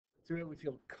through it. We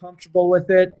feel comfortable with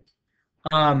it.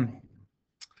 But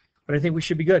I think we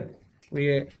should be good.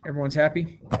 Everyone's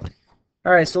happy?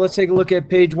 All right, so let's take a look at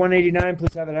page 189.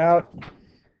 Please have it out.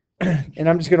 And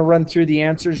I'm just going to run through the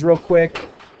answers real quick.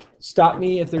 Stop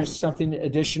me if there's something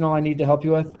additional I need to help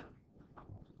you with.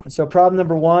 So problem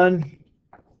number one,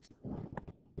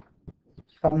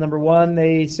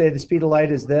 they say the speed of light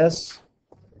is this.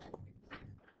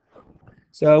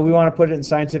 So we want to put it in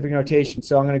scientific notation.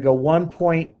 So I'm going to go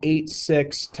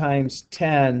 1.86 times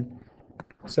 10.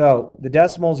 So the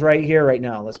decimal's right here right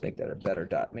now. Let's make that a better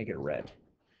dot. Make it red.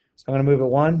 So I'm going to move it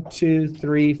 1, 2,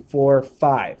 3, 4,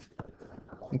 5.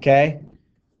 Okay?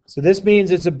 So this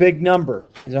means it's a big number.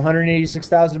 Is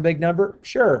 186,000 a big number?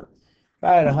 Sure. If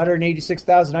I had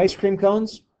 186,000 ice cream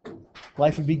cones,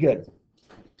 life would be good.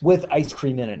 With ice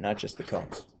cream in it, not just the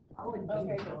cones.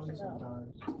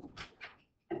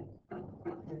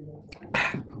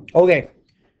 Okay.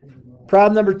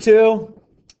 Problem number two.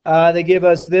 They give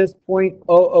us this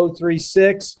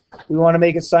 0.0036. We want to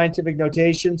make it scientific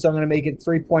notation, so I'm going to make it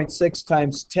 3.6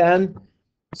 times 10.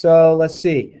 So let's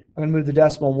see. I'm going to move the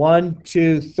decimal 1,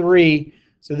 2, 3.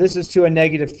 So this is to a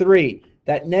 -3.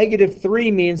 That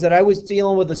 -3 means that I was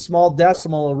dealing with a small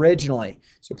decimal originally.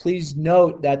 So please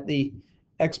note that the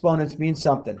exponents mean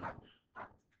something.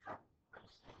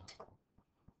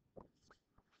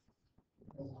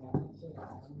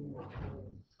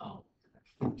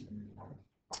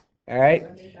 All right.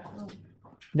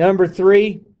 Number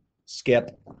 3,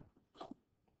 skip.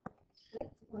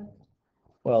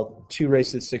 Well, 2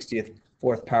 raised to the 60th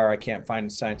fourth power, I can't find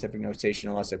scientific notation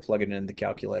unless I plug it in the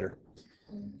calculator.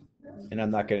 And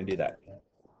I'm not going to do that.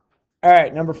 All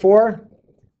right, number 4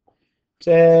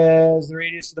 says the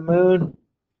radius of the moon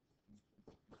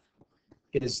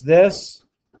is this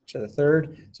to the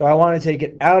third. So I want to take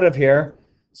it out of here.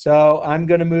 So I'm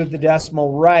going to move the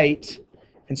decimal right.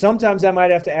 And sometimes I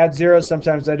might have to add zeros,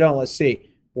 sometimes I don't. Let's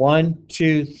see. 1,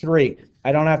 2, 3.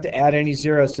 I don't have to add any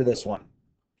zeros to this one.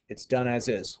 It's done as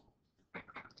is.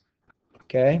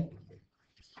 Okay.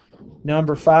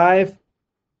 Number 5.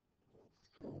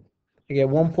 I get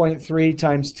 1.3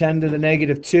 times 10 to the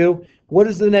 -2. What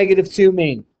does the -2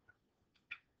 mean?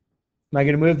 Am I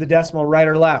going to move the decimal right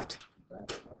or left?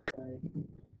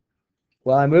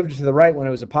 Well, I moved it to the right when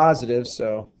it was a positive,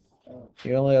 so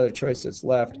the only other choice that's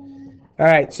left. All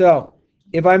right, so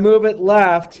if I move it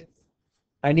left,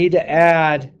 I need to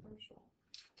add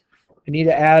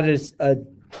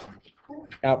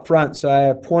out front. So I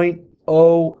have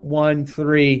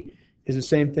 0.013 is the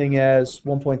same thing as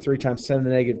 1.3 times 10 to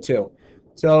the -2.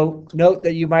 So note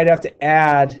that you might have to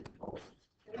add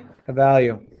a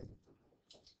value.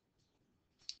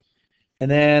 And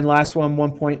then last one,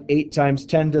 1.8 times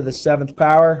 10 to the 7th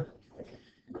power.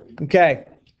 Okay,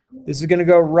 this is going to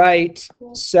go right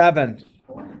 7.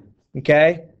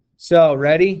 Okay, so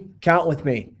ready? Count with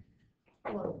me.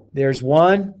 There's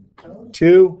 1,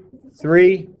 2,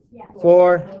 3,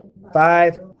 4,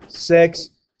 5,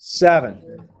 6,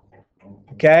 7.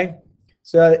 Okay,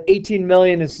 so 18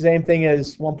 million is the same thing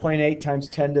as 1.8 times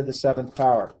 10 to the 7th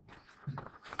power.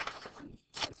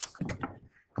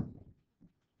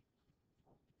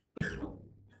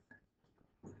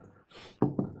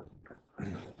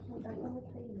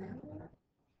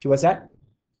 What's that?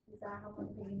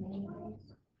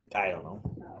 I don't know.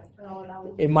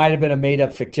 It might have been a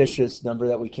made-up fictitious number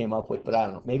that we came up with, but I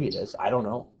don't know. Maybe it is. I don't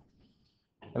know.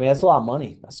 I mean, that's a lot of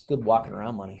money. That's good walking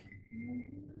around money.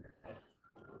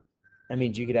 That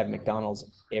means you could have McDonald's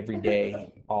every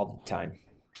day, all the time.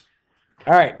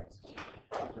 All right.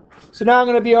 So now I'm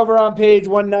going to be over on page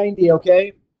 190,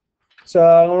 okay? So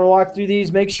I'm going to walk through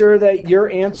these. Make sure that your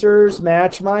answers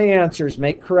match my answers.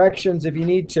 Make corrections if you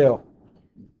need to.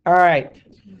 All right.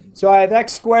 So I have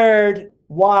x squared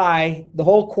y. The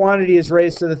whole quantity is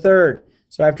raised to the third.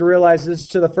 So I have to realize this is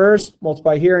to the first,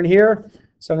 multiply here and here.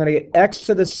 So I'm going to get x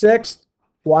to the 6th,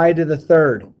 y to the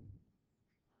 3rd.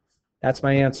 That's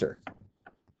my answer.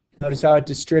 Notice how it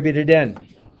distributed in.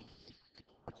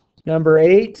 Number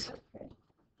 8.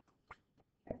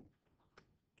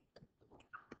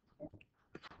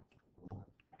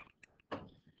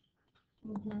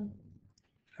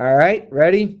 All right,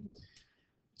 ready?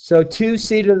 So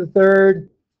 2c to the 3rd,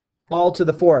 all to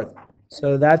the 4th.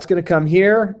 So that's going to come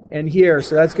here and here.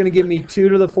 So that's going to give me 2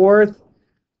 to the 4th,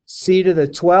 c to the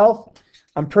 12th.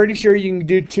 I'm pretty sure you can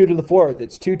do 2 to the 4th.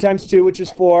 It's 2 times 2, which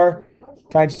is 4,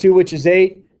 times 2, which is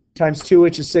 8, times 2,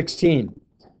 which is 16.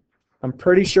 I'm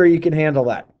pretty sure you can handle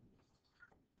that.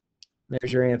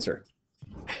 There's your answer.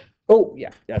 Oh,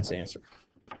 yeah, that's the answer.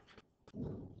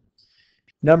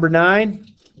 Number 9.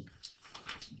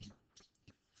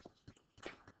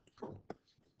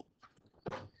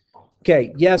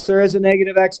 Okay, yes, there is a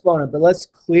negative exponent, but let's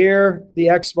clear the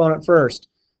exponent first.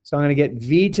 So I'm going to get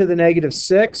v to the negative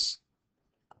 6.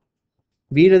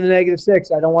 V to the negative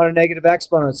 6. I don't want a negative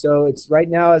exponent. So it's right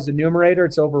now as the numerator,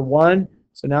 it's over 1.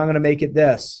 So now I'm going to make it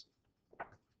this.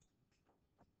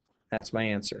 That's my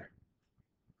answer.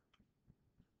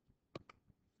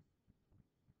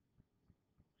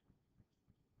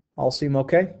 All seem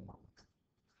okay?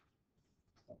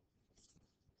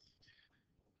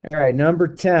 All right, number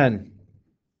 10.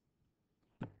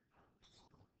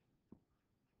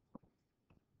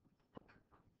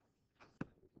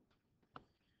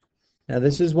 Now,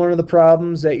 this is one of the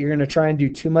problems that you're going to try and do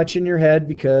too much in your head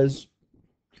because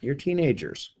you're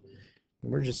teenagers.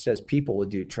 We're just as people would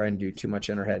do, try and do too much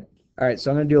in our head. All right,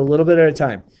 so I'm going to do a little bit at a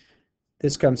time.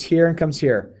 This comes here and comes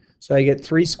here. So I get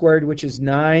 3 squared, which is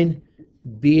 9,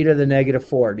 b to the negative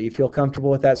 4. Do you feel comfortable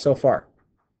with that so far?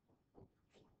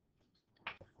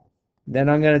 Then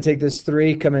I'm going to take this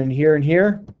 3, come in here and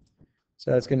here.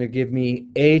 So that's going to give me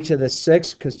a to the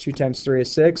 6, because 2 times 3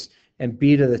 is 6, and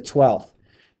b to the 12th.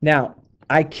 Now,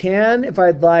 I can, if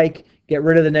I'd like, get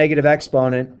rid of the negative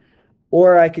exponent,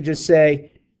 or I could just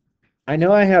say, I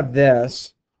know I have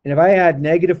this, and if I add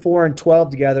negative 4 and 12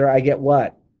 together, I get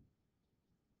what?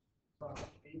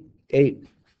 8.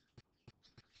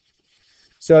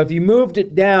 So if you moved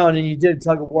it down and you did a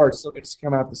tug of war, it's still going to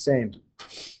come out the same.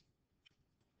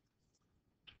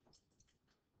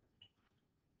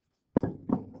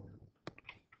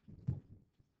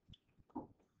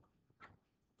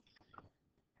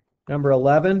 Number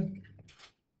 11.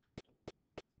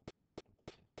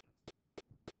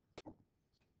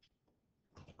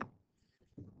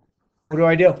 What do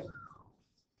I do?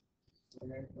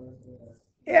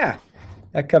 Yeah,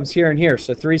 that comes here and here.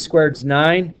 So 3 squared is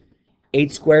 9.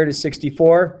 8 squared is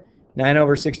 64. 9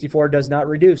 over 64 does not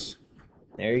reduce.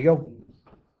 There you go.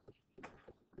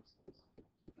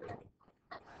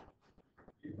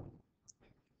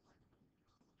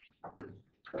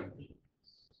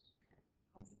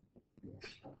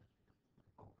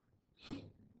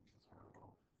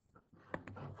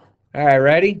 All right,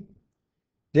 ready?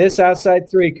 This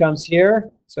outside 3 comes here.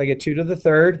 So I get 2 to the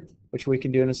 3rd, which we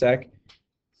can do in a sec.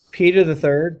 P to the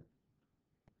 3rd,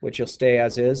 which will stay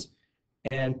as is.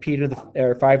 And P to the,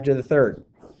 or 5 to the 3rd.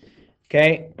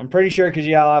 Okay, I'm pretty sure because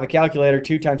y'all have a calculator,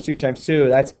 2 times 2 times 2,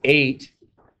 that's 8.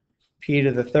 P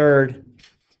to the 3rd.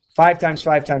 5 times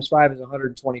 5 times 5 is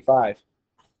 125.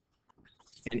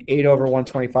 And 8 over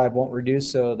 125 won't reduce,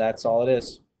 so that's all it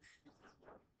is.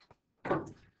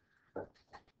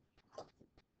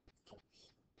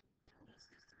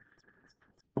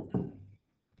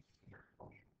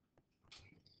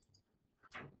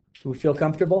 Do we feel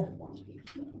comfortable?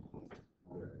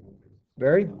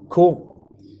 Very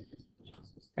cool.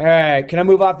 All right, can I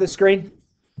move off this screen?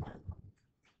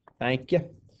 Thank you.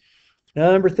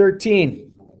 Number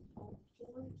 13.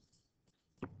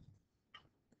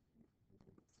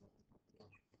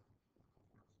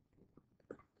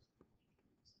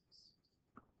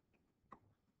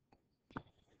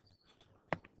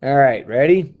 All right,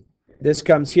 ready? This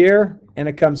comes here, and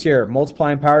it comes here.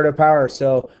 Multiplying power to power.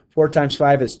 So 4 times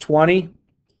 5 is 20.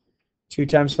 2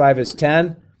 times 5 is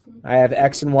 10. I have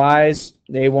x and y's.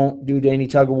 They won't do any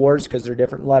tug of wars because they're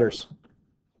different letters.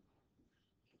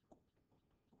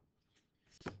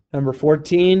 Number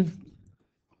 14.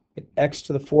 X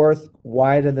to the 4th,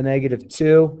 y to the negative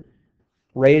 2,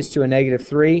 raised to a negative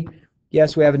 3.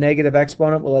 Yes, we have a negative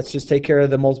exponent, but let's just take care of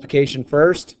the multiplication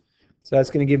first. So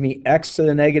that's going to give me x to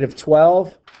the negative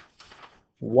 12,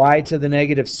 y to the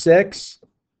negative 6.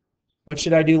 What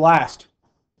should I do last?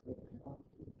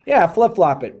 Yeah,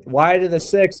 flip-flop it. Y to the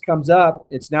 6 comes up.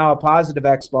 It's now a positive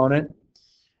exponent.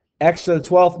 X to the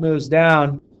 12th moves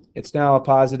down. It's now a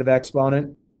positive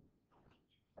exponent.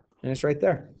 And it's right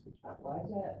there.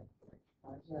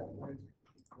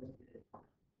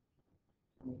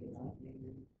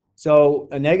 So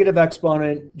a negative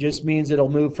exponent just means it'll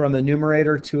move from a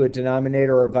numerator to a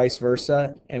denominator or vice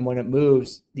versa. And when it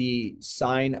moves, the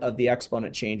sign of the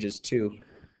exponent changes to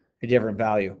a different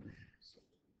value.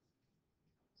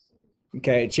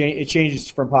 Okay, it changes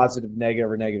from positive to negative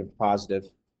or negative to positive,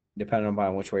 depending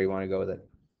on which way you want to go with it.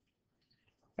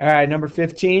 All right, number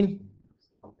 15.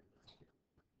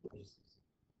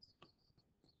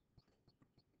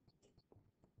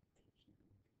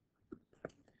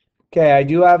 Okay, I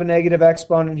do have a negative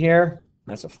exponent here.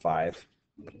 That's a 5.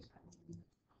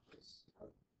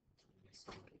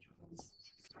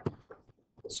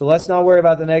 So let's not worry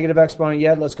about the negative exponent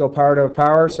yet. Let's go power to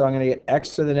power. So I'm going to get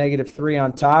x to the negative 3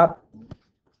 on top,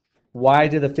 y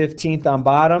to the 15th on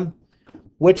bottom.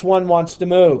 Which one wants to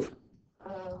move?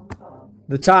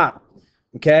 The top.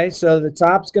 Okay, so the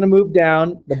top's going to move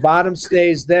down. The bottom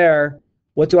stays there.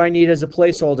 What do I need as a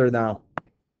placeholder now?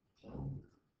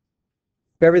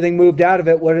 If everything moved out of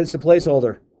it, what is the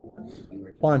placeholder?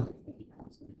 1.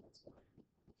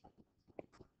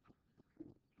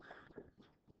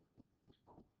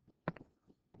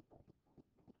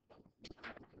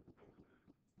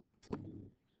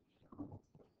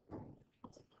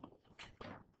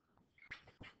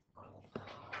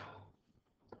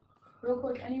 Real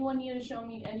quick, anyone need to show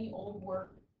me any old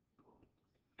work?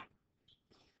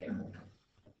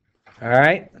 All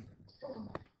right.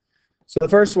 So the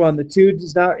first one, the 2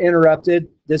 is not interrupted.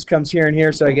 This comes here and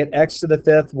here, so I get x to the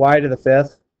 5th, y to the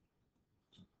 5th.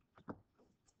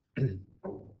 Is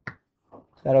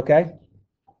that okay?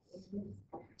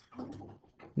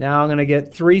 Now I'm going to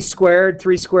get 3 squared.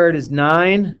 3 squared is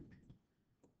 9.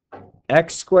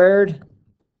 X squared.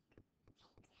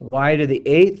 Y to the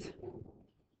 8th.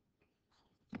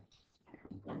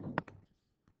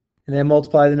 And then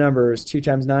multiply the numbers. 2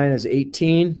 times 9 is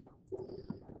 18.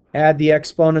 Add the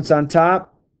exponents on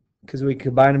top, because we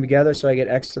combine them together, so I get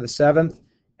x to the 7th.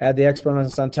 Add the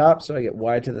exponents on top, so I get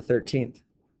y to the 13th.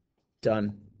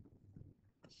 Done.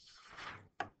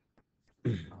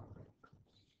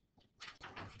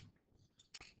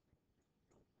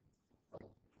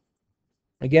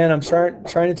 Again, I'm trying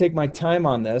to take my time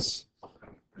on this.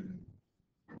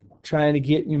 Trying to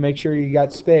get you, make sure you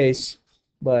got space,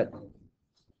 but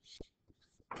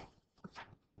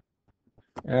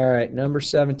all right, number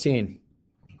 17.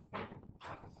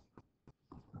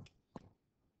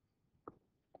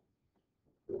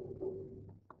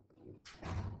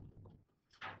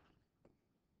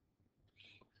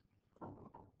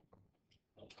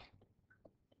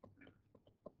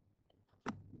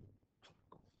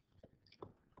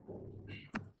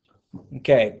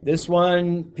 Okay, this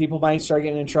one people might start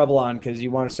getting in trouble on because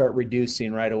you want to start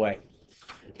reducing right away.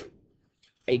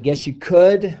 I guess you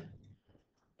could,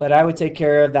 but I would take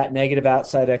care of that negative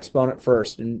outside exponent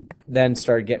first and then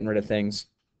start getting rid of things.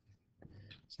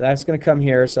 So that's going to come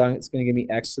here, so it's going to give me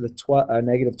x to the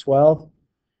negative 12.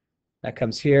 That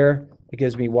comes here. It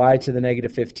gives me y to the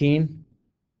negative 15.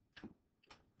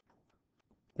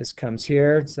 This comes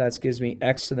here, so that gives me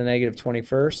x to the negative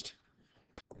 21st.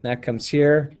 That comes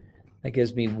here. That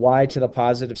gives me y to the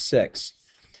positive 6.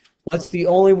 What's the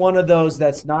only one of those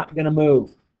that's not going to move?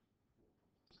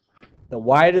 The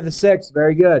y to the 6.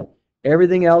 Very good.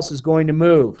 Everything else is going to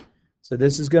move. So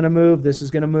this is going to move, this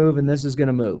is going to move, and this is going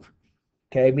to move.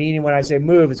 Okay, meaning when I say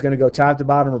move, it's going to go top to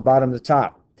bottom or bottom to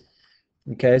top.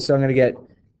 Okay, so I'm going to get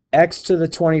x to the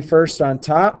 21st on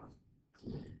top,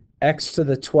 x to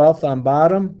the 12th on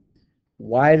bottom,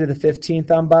 y to the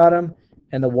 15th on bottom,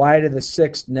 and the y to the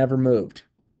 6th never moved.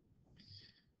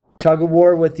 Tug of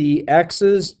war with the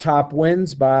x's, top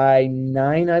wins by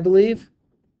 9, I believe.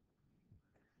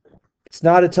 It's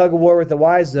not a tug of war with the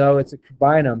y's, though. It's a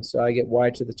combine them, so I get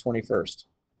y to the 21st.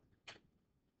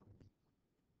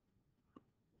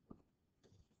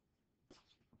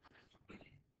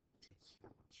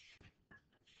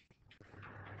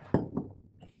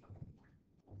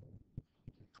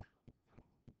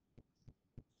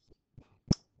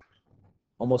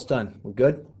 Almost done. We're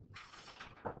good?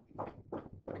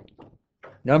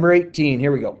 Number 18.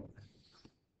 Here we go.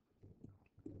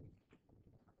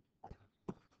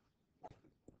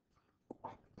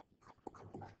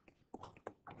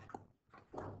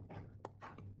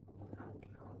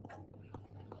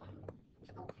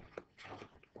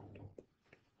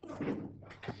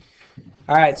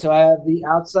 All right, so I have the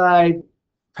outside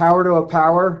power to a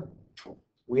power.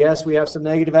 Yes, we have some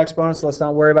negative exponents. Let's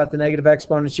not worry about the negative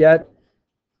exponents yet.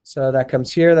 So that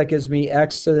comes here. That gives me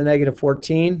x to the negative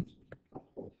 14,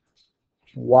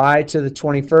 y to the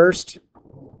 21st,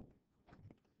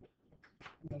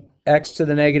 x to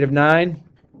the negative 9,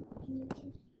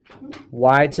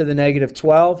 y to the negative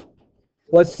 12.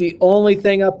 What's the only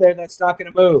thing up there that's not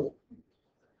going to move?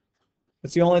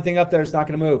 What's the only thing up there that's not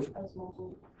going to move?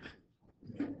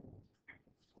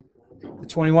 The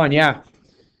 21, yeah.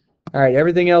 All right,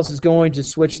 everything else is going to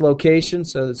switch location,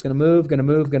 so it's going to move, going to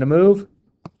move, going to move.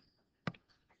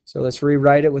 So let's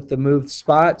rewrite it with the moved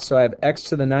spot. So I have x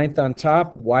to the 9th on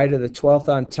top, y to the 12th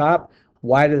on top,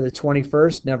 y to the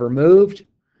 21st, never moved,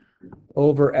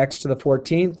 over x to the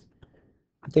 14th.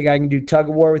 I think I can do tug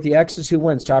of war with the x's. Who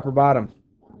wins, top or bottom?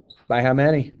 By how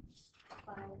many?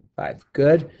 5.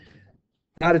 Good.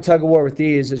 Not a tug of war with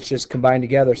these. It's just combined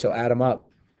together, so add them up.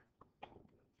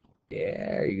 Yeah,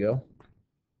 there you go.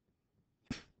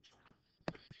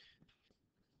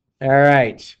 All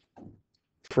right,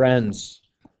 friends.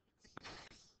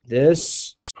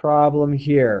 This problem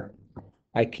here,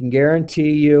 I can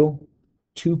guarantee you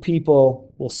 2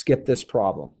 people will skip this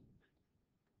problem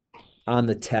on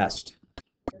the test.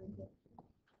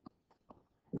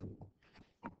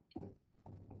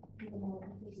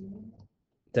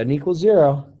 Doesn't equal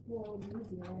 0.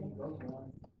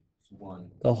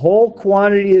 The whole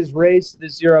quantity is raised to the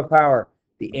 0 power.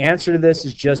 The answer to this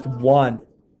is just 1.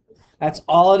 That's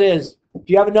all it is.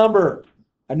 If you have a number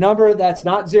that's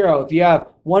not 0, if you have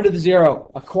 1 to the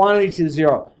 0, a quantity to the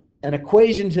 0, an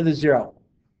equation to the 0,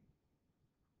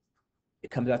 it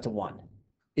comes out to 1.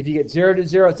 If you get 0 to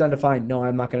 0, it's undefined. No,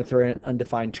 I'm not going to throw an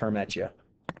undefined term at you.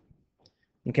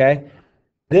 Okay?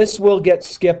 This will get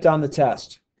skipped on the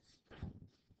test.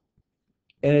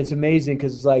 And it's amazing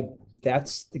because it's like,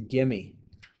 that's the gimme.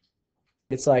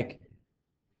 It's like,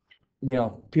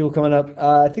 people coming up,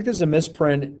 I think there's a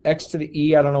misprint, x to the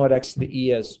e. I don't know what x to the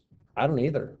e is. I don't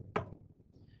either.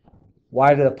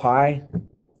 Y to the pi.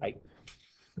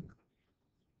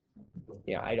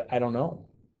 I don't know.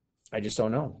 I just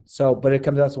don't know. So, but it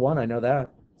comes out to 1. I know that.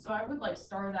 So I would like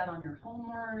star that on your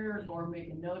homework or make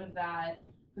a note of that,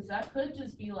 because that could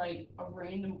just be like a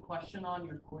random question on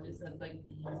your quiz that's like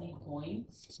easy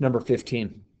points. It's number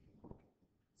 15.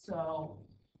 So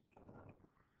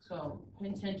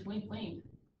hint, hint, wink, wink.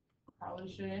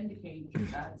 Probably should indicate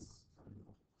that's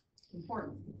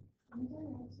important. Have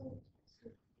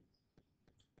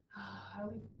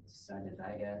we decided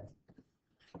that yet?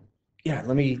 Yeah,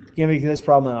 give me this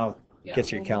problem and I'll get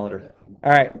to your calendar.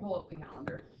 All right. Pull up the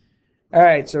calendar. All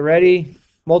right, so ready?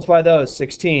 Multiply those,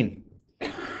 16.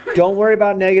 Don't worry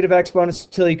about negative exponents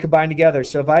until you combine together.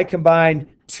 So if I combine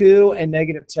 2 and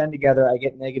negative 10 together, I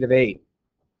get negative 8.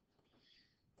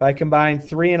 If I combine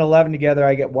 3 and 11 together,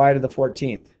 I get y to the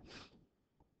 14th.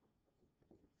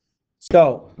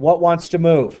 So what wants to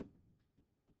move?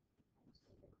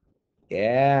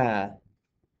 Yeah.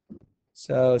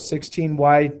 So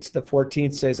 16y to the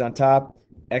 14th stays on top.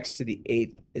 X to the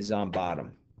 8th is on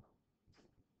bottom.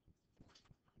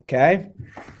 Okay?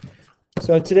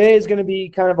 So today is going to be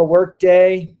kind of a work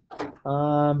day. Wait,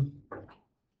 am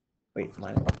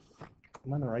I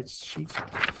on the right sheet?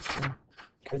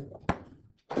 Good.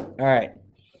 All right.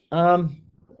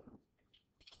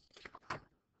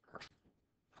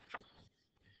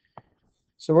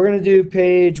 So we're going to do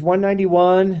page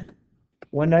 191,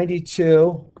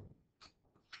 192.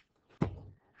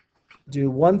 Do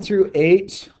 1 through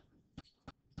 8.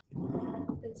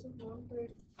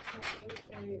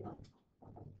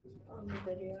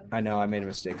 I know, I made a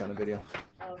mistake on the video.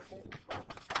 Okay.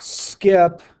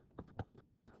 Skip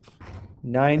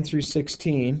 9 through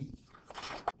 16.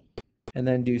 And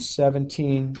then do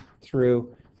 17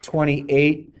 through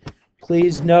 28.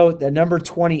 Please note that number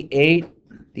 28,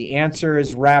 the answer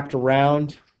is wrapped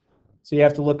around. So you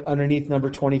have to look underneath number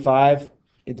 25.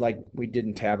 We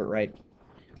didn't tab it right.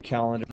 Calendar.